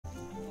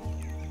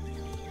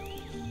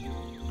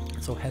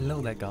So hello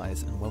there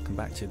guys, and welcome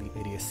back to the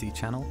Idiocy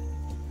channel.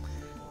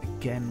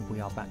 Again, we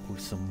are back with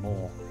some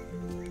more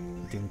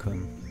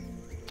DinKum.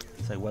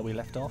 So where we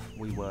left off,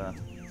 we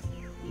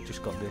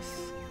just got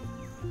this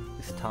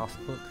task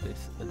book,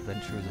 this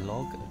adventurer's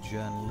log, a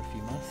journal if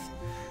you must.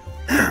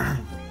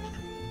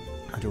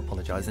 I do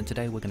apologise, and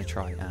today we're going to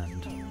try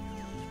and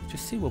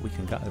just see where we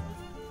can go.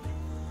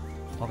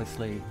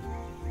 Obviously,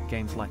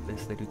 games like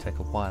this, they do take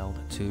a while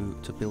to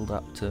build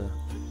up to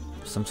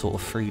some sort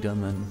of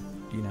freedom and,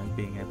 you know,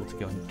 being able to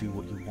go and do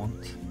what you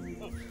want.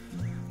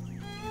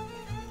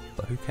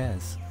 But who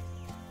cares?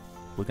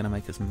 We're going to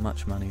make as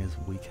much money as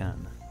we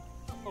can.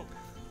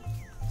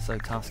 So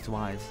tasks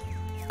wise,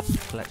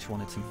 Fletch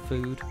wanted some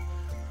food.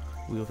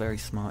 We were very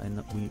smart in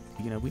that we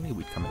knew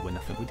we'd come in with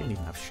nothing. We didn't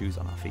even have shoes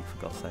on our feet, for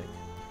God's sake.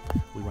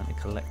 We went and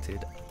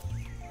collected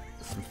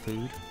some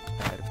food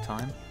ahead of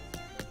time.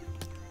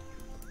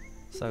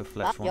 So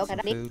Fletch wants some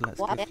food, let's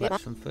give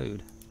Fletch some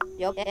food.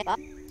 Now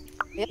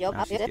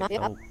she's good.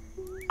 Oh.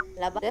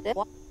 Nice. So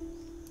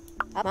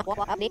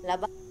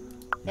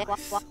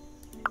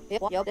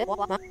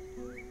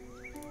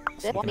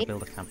we're going to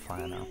build a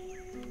campfire now.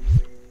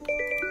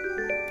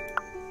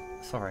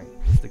 Sorry,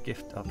 is the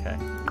gift... Okay,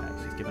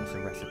 she's given us a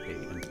recipe,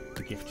 and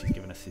the gift she's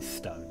given us is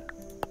stone.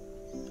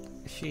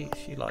 Is she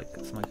like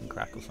smoking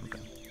crack or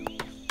something?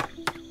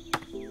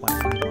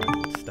 Why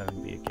would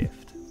stone be a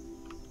gift?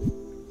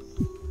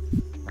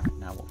 Right,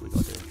 now what have we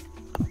got to do?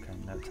 Okay,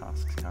 no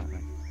tasks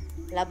currently.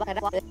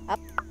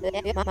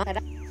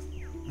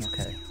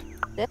 Okay.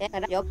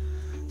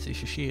 See,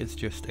 she is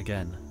just,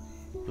 again,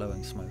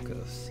 blowing smoke at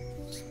us.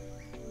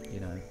 You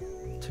know,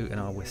 tooting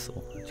our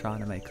whistle, trying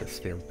to make us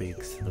feel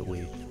big so that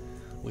we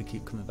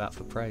keep coming back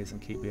for praise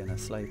and keep being her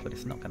slave, but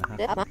it's not going to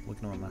happen. We're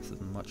going to amass as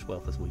much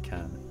wealth as we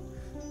can,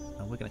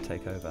 and we're going to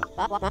take over.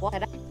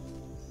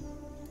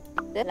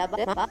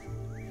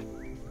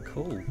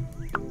 Cool.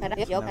 So now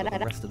we've got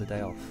the rest of the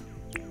day off.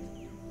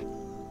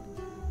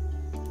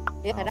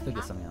 I'll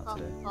figure something out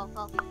to do.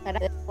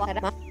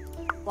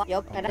 Okay.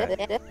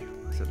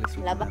 So at least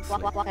we can have sleep.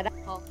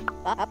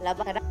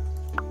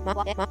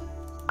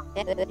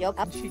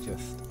 And she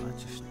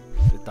just,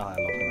 the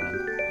dialogue, man,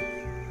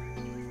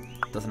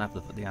 doesn't have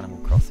the Animal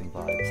Crossing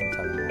vibes, I'm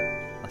telling you.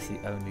 That's the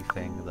only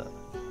thing that,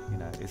 you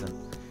know,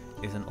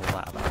 isn't all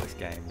that about this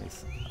game.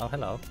 Is, oh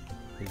hello,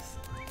 is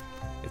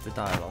the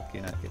dialogue,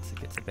 you know, it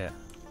gets a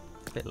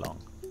bit long.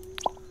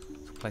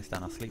 So place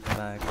down our sleeping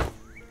bag.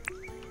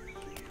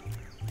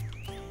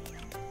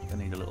 I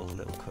need a little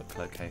cook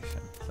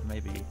location, so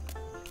maybe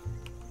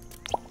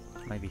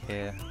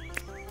here.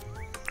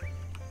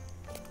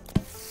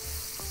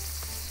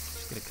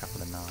 Just get a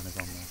couple of nanas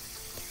on there.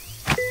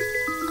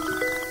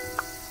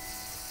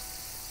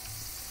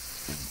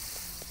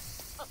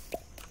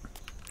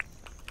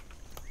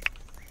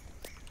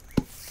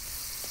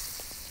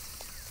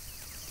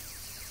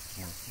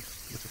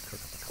 We'll just cook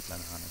up a couple of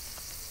nanas.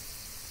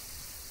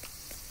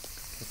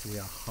 Okay, so we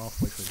are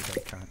halfway through the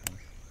day currently.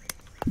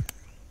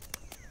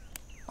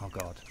 Oh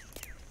god.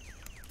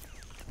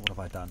 What have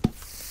I done?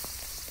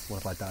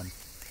 What have I done?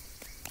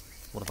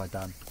 What have I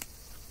done?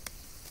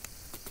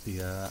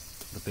 The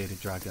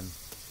bearded dragon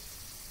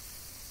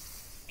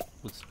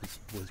was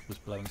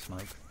blowing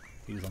smoke.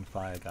 He was on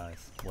fire,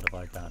 guys. What have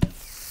I done?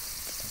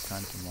 What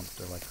kind of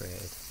monster have I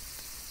created?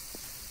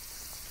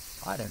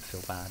 I don't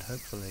feel bad.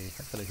 Hopefully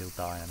he'll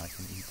die and I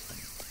can eat him.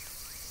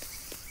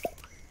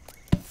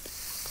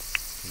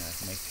 You know,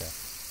 nature.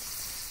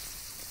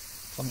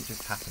 Something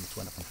just happens to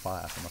end up on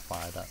fire from a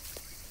fire that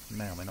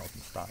may or may not have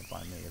been started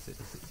by me.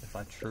 Have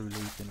I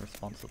truly been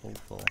responsible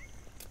for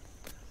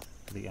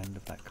the end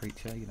of that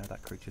creature? You know,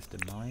 that creature's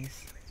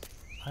demise?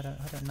 I don't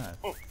know.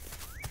 Cool,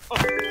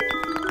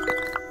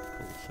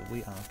 so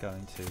we are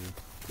going to...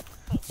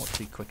 What's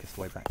the quickest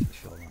way back to the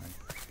shoreline?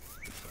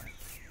 This way.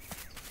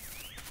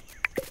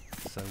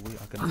 So we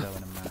are going to go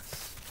and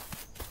amass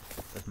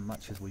as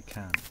much as we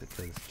can,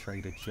 because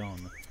Trader John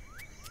is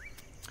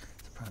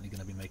apparently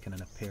going to be making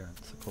an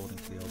appearance, according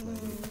to the old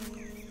lady.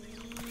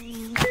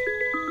 You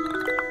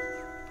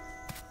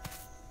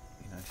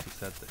know, she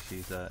said that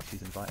she's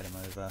invited him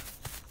over.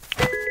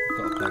 We've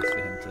got a place for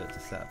him to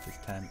set up his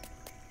tent.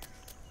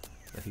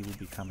 So he will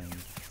be coming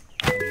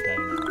any day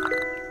now.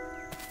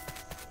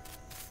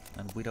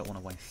 And we don't want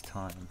to waste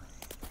time.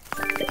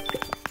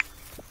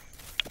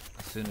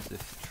 As soon as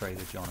this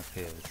Trader John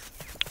appears,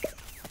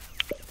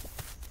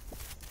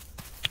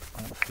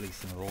 I'm going to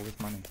fleece him of all his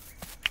money,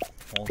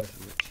 all his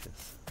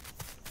riches.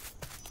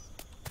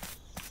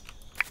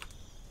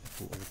 It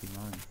will all be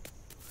mine.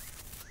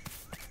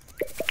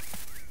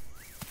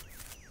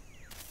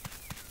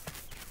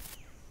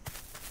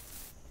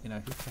 You know,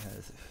 who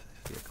cares if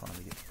the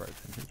economy gets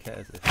broken? Who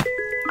cares if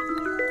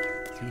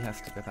he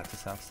has to go back to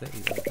South City?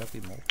 There'll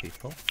be more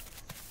people.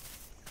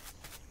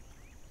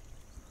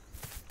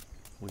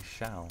 We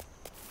shall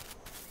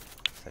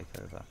take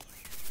over.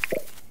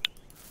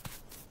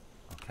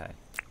 Okay.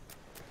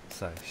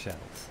 So,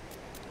 shells.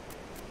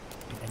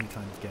 In any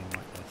kind of game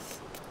like this,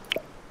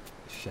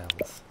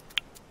 shells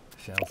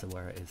are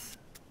where it is,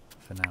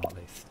 for now at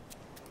least.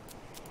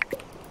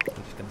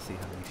 We're just going to see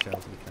how many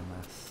shells we can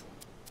amass.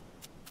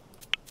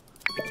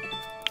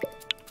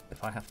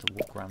 If I have to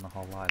walk around the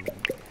whole island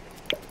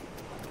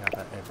and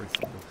gather every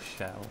single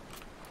shell,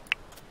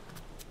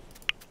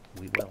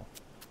 we will.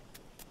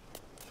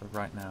 For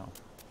right now,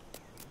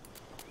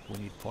 we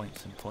need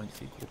points, and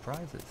points equal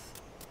prizes.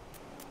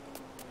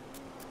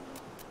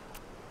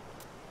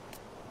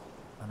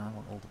 And I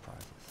want all the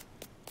prizes.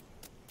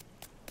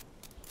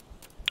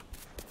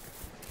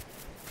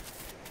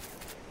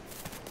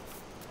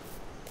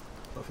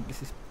 So I think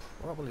this is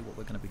probably what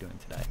we're going to be doing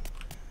today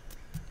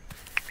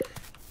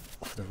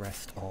for the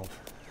rest of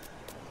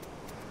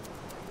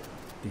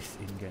this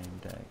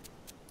in-game day.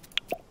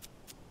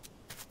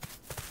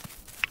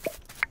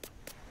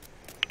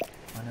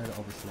 I know that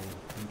obviously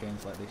in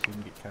games like this you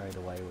can get carried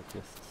away with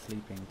just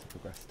sleeping to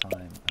progress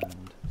time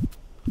and,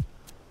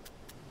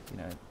 you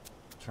know,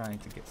 trying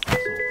to get some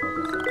sort of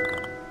progress out of the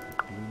game.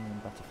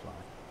 Blooming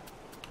butterfly.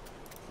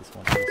 This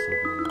one also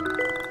blue.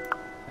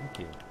 Thank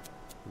you.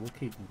 We'll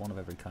keep one of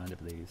every kind of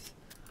these,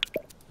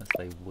 as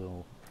they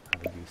will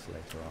have a use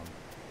later on.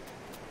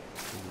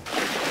 Ooh.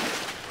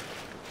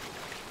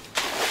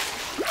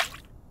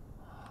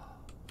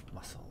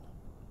 Mussel.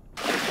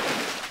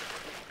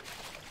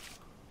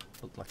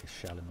 Looked like a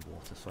shell in the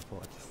water, so I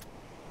thought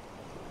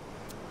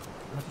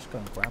I'll just go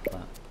and grab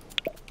that.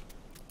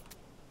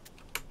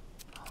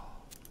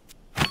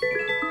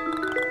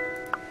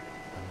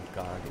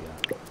 Guardia.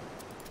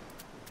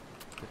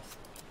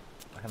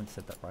 I haven't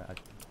said that right, I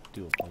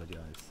do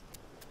apologise.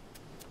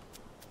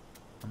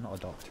 I'm not a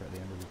doctor at the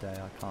end of the day,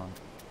 I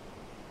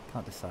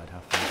can't decide how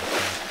far to go.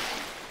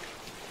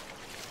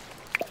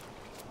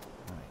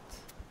 Right.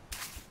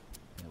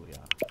 Here we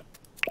are.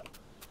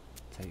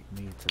 Take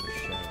me to the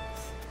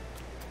shells.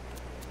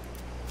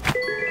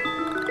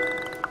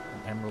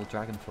 An emerald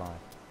dragonfly.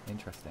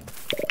 Interesting.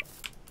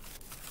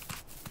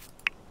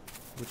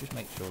 We'll just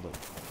make sure that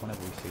whenever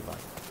we see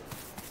like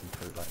some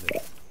fruit like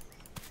this,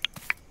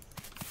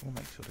 we'll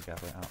make sure to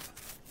gather it up.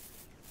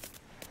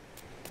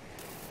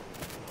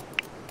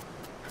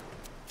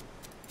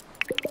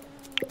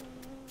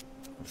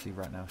 Obviously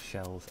right now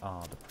shells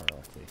are the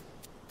priority.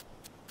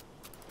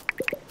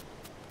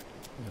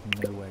 We have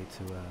no way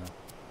to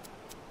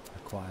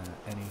acquire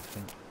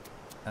anything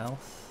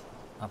else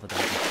other than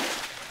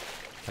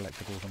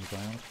collectibles on the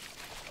ground.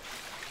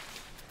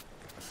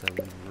 So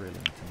we really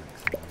need to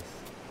maximise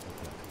the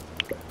collectibles on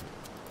the ground.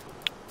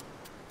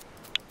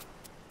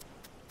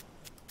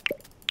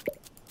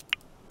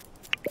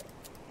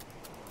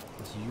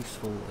 As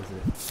useful as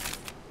it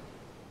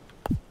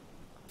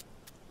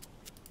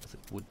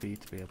would be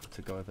to be able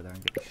to go over there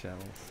and get the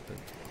shells, but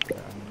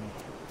I'm not.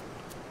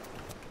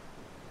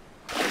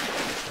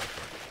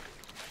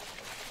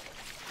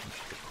 I'm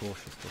just a bit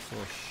cautious, because I saw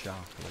a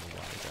shark a little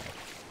while ago.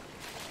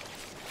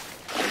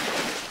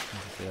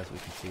 Obviously, as we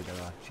can see,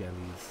 there are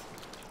jellies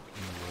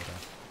in the water.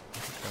 I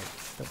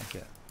just don't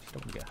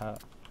want to get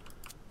hurt.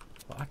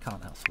 But I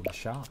can't outswim a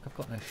shark. I've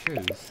got no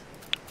shoes.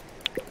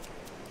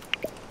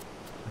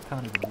 I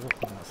can't even walk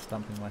without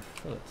stumping my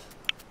foot.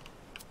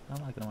 How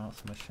am I going to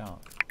outswim a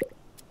shark?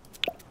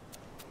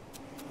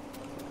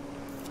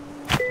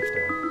 Just a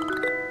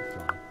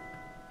fly.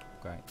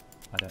 Great.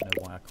 I don't know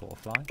why I caught a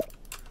fly.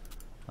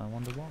 I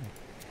wonder why. I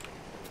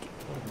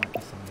thought it might be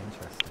something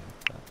interesting,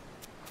 but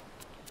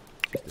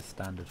it's just a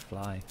standard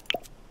fly.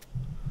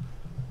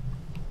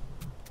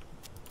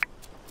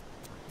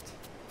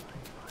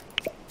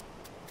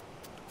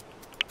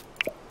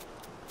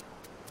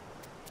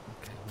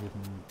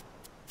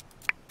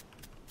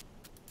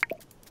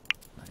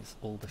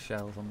 All the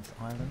shells on this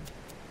island.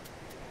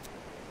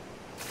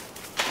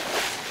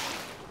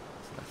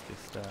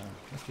 So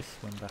let's just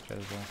swim back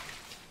over to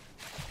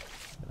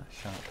that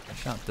shark. The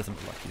shark doesn't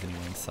look like he's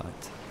anywhere in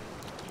sight,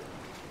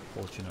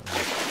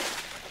 fortunately.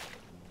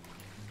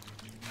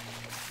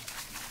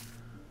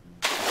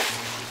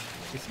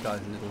 This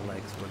guy's little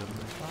legs were a little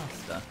bit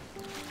faster.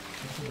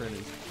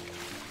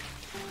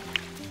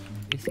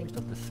 He seems to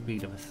have the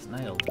speed of a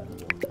snail in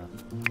the water.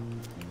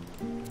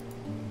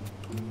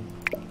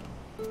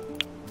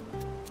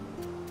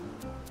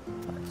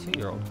 A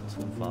 2-year-old can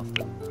swim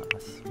faster than that, I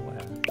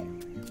swear.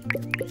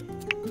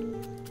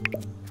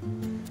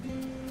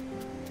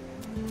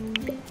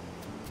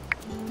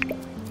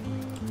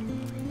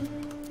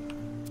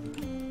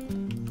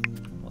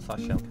 What's our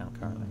shell count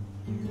currently?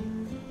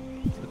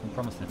 It's looking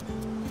promising.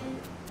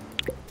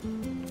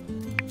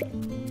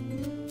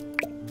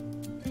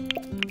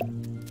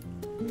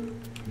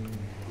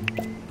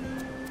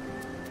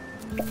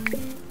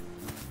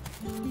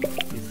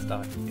 It's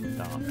starting to get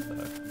dark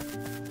though.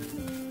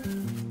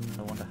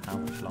 I wonder how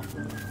much longer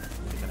we're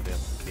going to be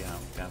able to be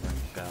out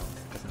gathering shells.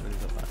 It doesn't really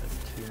look like there's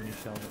too many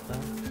shells up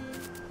there,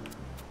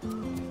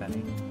 if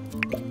any.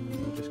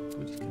 So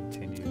we'll just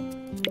continue.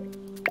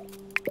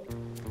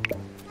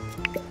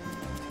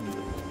 Continue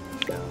with all the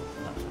shells.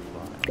 That's a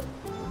fly.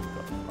 We've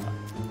got a fly.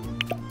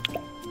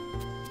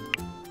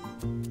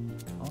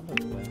 Oh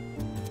look,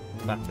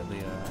 we're back at the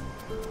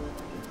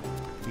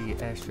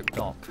airstrip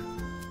dock.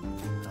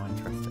 How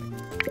interesting.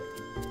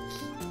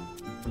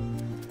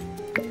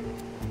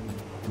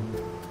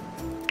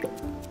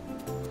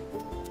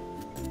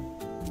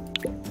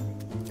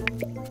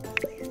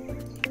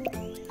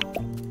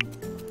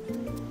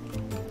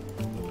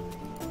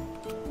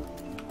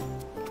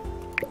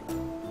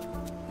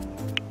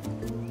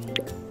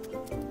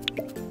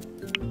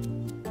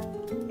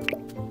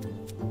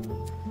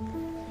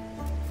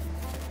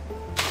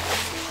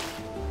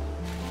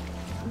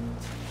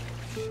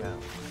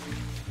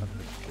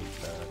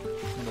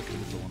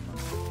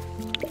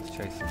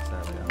 chasing its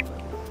earlier,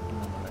 but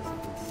nonetheless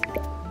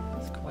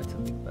it's quite a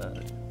big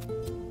bird.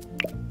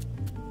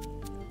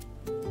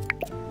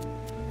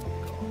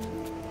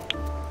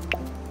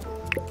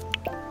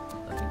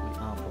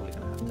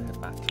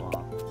 Back to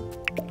our,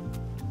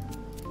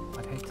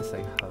 I'd hate to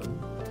say home,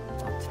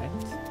 but our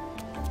tent.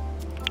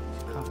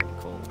 Can't really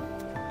call a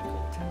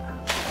tent a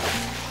house.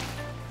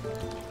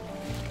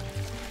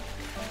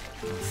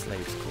 Our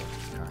slaves'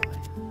 quarters currently.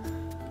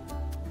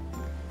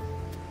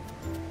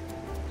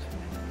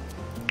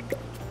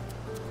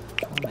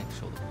 I want to make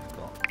sure that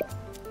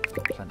we've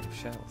got plenty of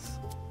shells.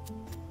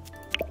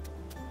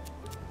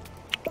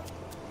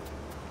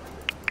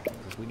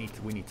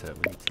 We need to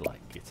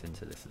like get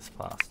into this as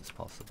fast as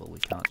possible. We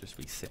can't just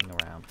be sitting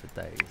around for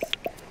days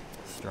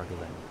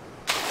struggling.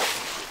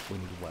 We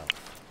need wealth,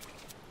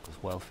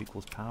 because wealth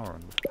equals power,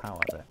 and with power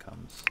there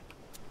comes,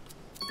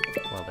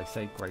 well, they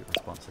say great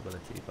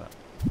responsibility, but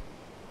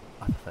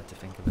I prefer to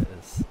think of it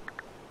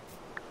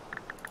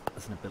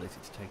as an ability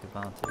to take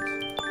advantage.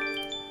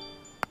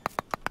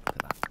 Look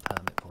at that,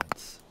 permit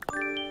points.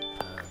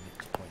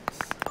 Permit points.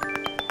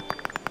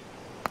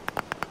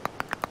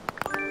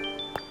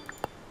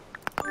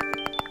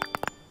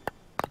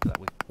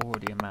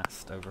 Already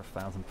amassed over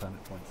 1,000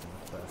 permit points in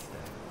the first day.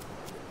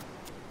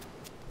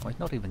 Oh, I've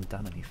not even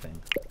done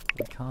anything.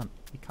 We can't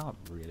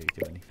really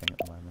do anything at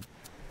the moment.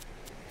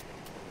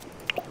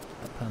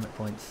 The permit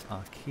points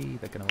are key.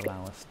 They're going to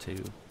allow us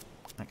to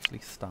actually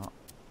start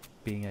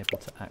being able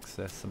to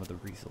access some of the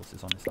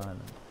resources on this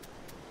island.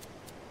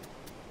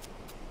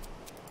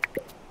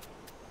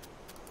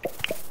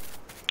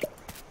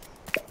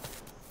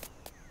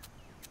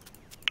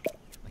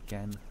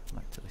 Again,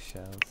 back to the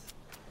shells.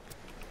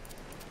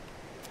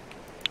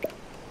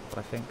 But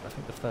I think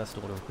the first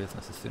order of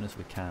business, as soon as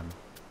we can,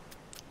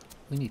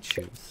 we need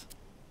shoes.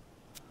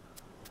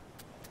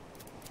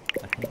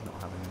 I hate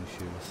not having any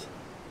shoes.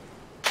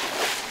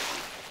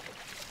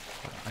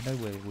 I know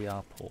we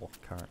are poor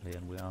currently,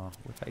 and we're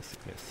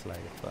basically a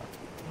slave, but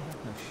we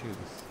have no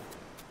shoes.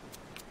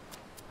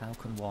 How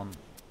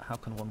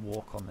can one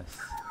walk on this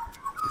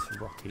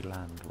rocky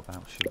land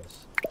without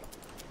shoes?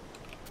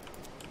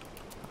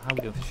 How are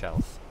we doing for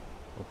shells?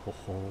 Oh ho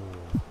ho!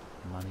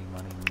 Money,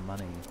 money,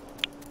 money.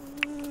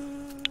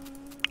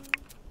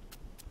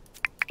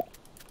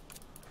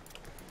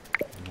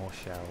 The more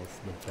shells,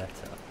 the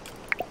better.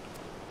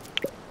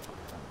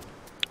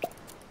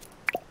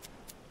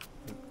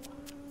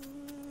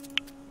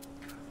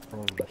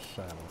 All the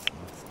shells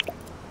must be.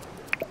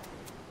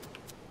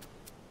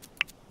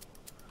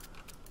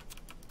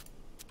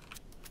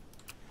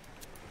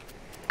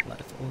 Like,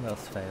 if all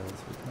else fails,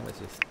 we can always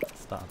just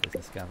start a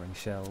business gathering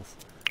shells,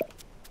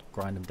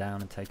 grind them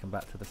down and take them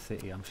back to the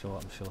city. I'm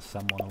sure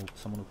someone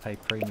will pay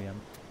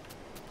premium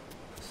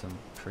for some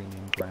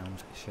premium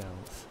ground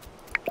shells.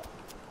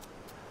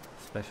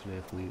 Especially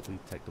if we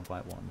take the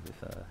white ones,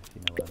 if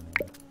you know what I mean.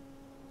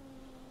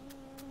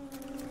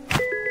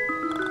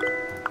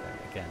 Okay,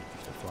 again,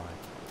 just a fly.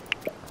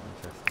 How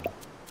interesting.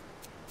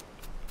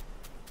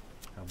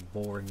 How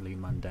boringly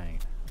mundane.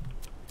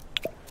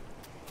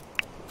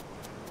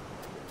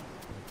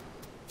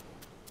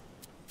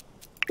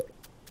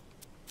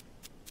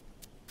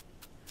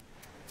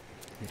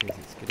 It is,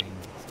 it's getting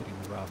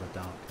rather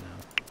dark now.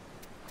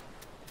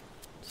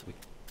 So we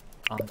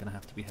are going to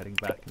have to be heading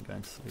back and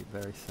going to sleep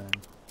very soon.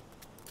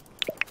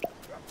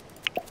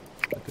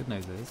 The good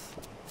news is,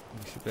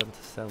 we should be able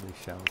to sell these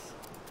shells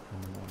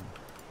in the morning.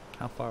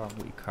 How far are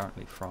we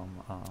currently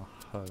from our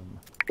home,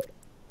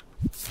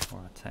 or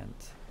our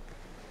tent?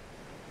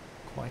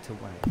 Quite a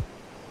way.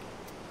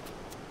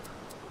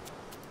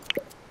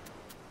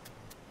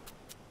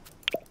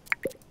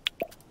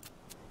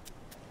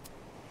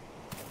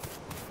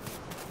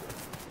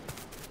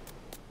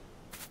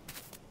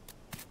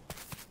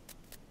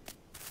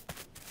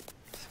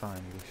 It's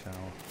fine, we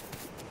shall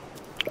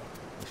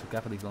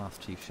gather these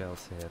last few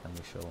shells here, then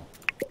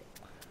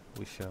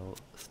we shall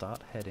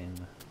start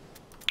heading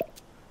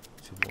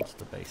towards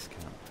the base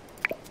camp.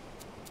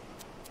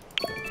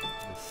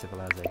 This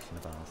civilization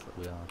of ours that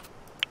we are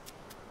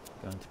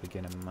going to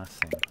begin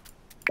amassing.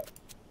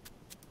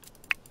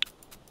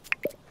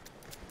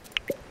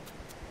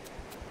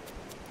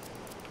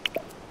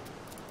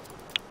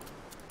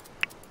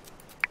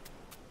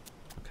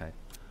 Okay,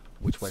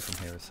 which way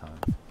from here is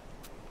home?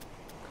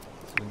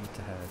 So we need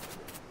to head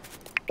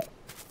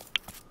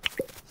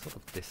sort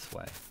of this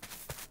way,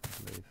 I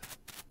believe.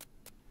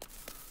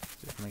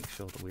 Just make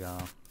sure that we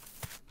are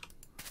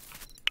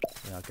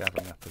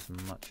gathering up as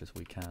much as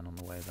we can on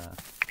the way there.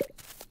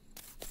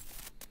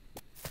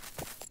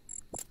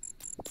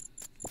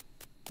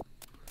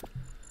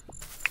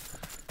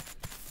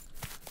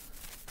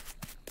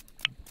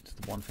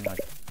 Just the one thing I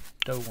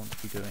don't want to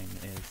be doing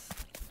is,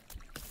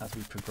 as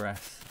we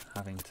progress,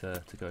 having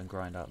to go and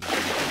grind out the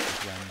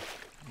resources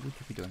when we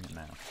could be doing it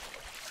now.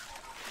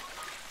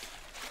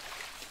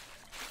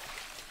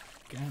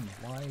 Again,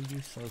 why are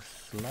you so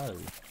slow?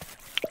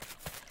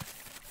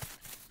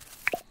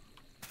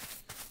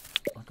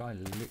 My guy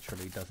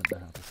literally doesn't know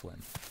how to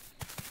swim.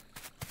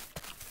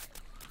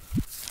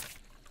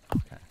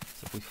 Okay,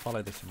 if we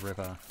follow this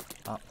river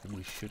up,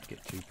 we should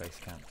get to base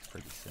camp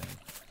pretty soon.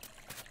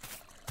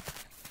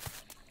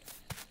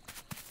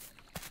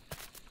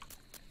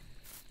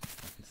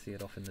 I can see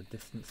it off in the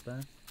distance there.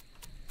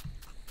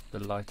 The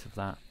light of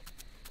that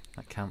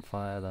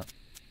campfire, that...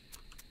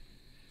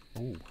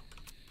 Ooh.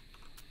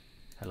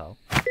 Hello.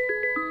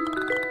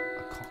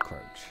 A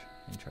cockroach.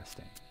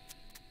 Interesting.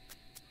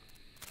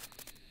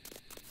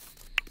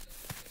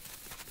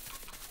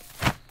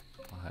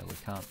 Oh,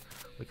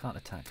 we can't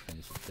attack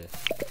things with this.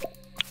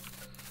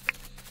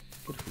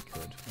 Good if we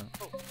could, but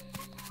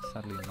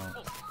sadly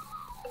not.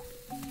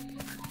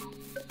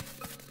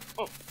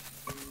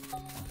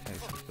 Okay,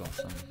 so we've got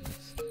some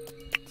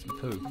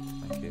poo.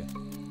 Thank you.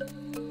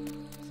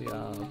 See,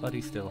 our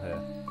buddy's still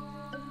here.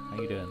 How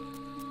you doing?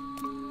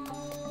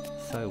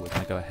 So we're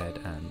going to go ahead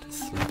and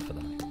sleep for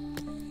the night.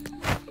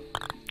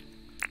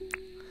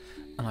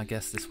 And I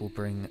guess this will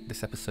bring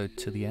this episode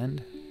to the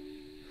end.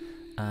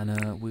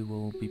 And we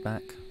will be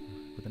back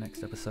with the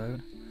next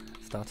episode,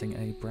 starting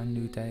a brand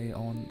new day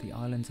on the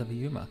islands of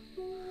Yuma.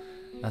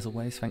 As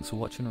always, thanks for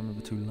watching.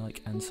 Remember to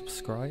like and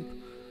subscribe.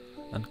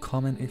 And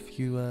comment if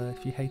you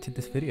hated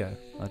this video.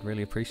 I'd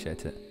really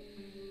appreciate it.